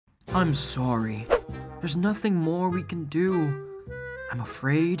I'm sorry. There's nothing more we can do. I'm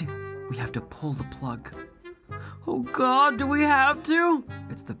afraid we have to pull the plug. Oh God, do we have to?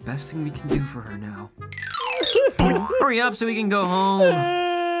 It's the best thing we can do for her now. Hurry up so we can go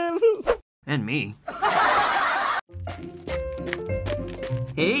home. And me.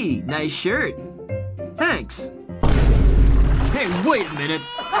 Hey, nice shirt. Thanks. Hey, wait a minute.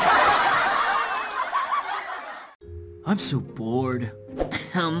 I'm so bored.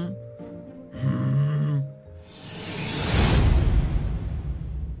 I'm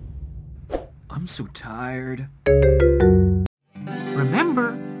so tired.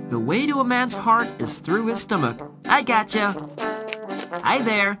 Remember, the way to a man's heart is through his stomach. I gotcha. Hi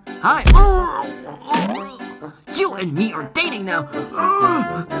there. Hi. You and me are dating now.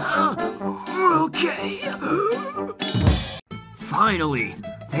 Okay. Finally,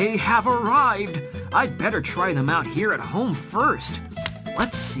 they have arrived. I'd better try them out here at home first.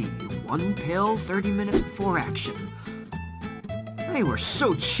 Let's see. 1 pill 30 minutes before action. They were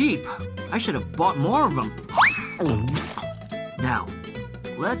so cheap. I should have bought more of them. Now,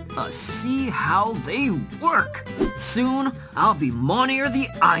 let us see how they work. Soon, I'll be Monier the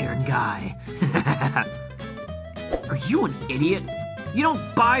Iron Guy. Are you an idiot? You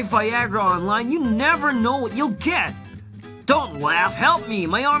don't buy Viagra online. You never know what you'll get. Don't laugh. Help me.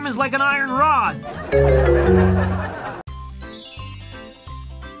 My arm is like an iron rod.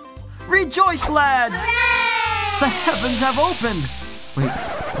 Rejoice, lads! Hooray! The heavens have opened. Wait,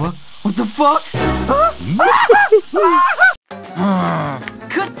 what? What the fuck?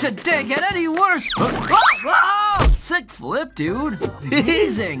 Could today get any worse? Sick flip, dude.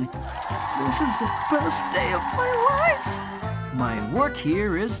 Amazing. This is the best day of my life. My work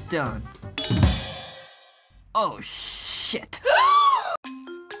here is done. Oh, shit.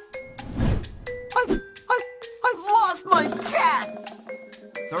 I've lost my cat.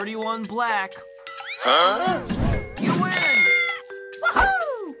 31 black. Huh? You win.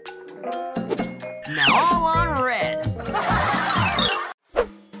 Woohoo! Now all on red.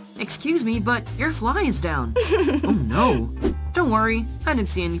 Excuse me, but your fly is down. Oh no. Don't worry, I didn't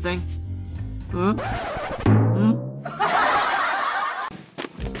see anything. Huh?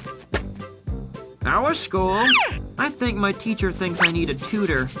 How was school? I think my teacher thinks I need a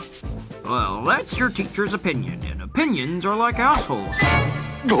tutor. Well, that's your teacher's opinion, and opinions are like assholes.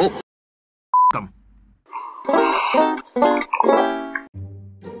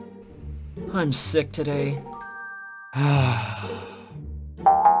 I'm sick today.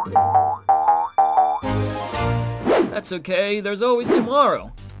 That's okay, there's always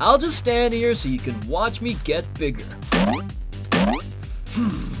tomorrow. I'll just stand here so you can watch me get bigger.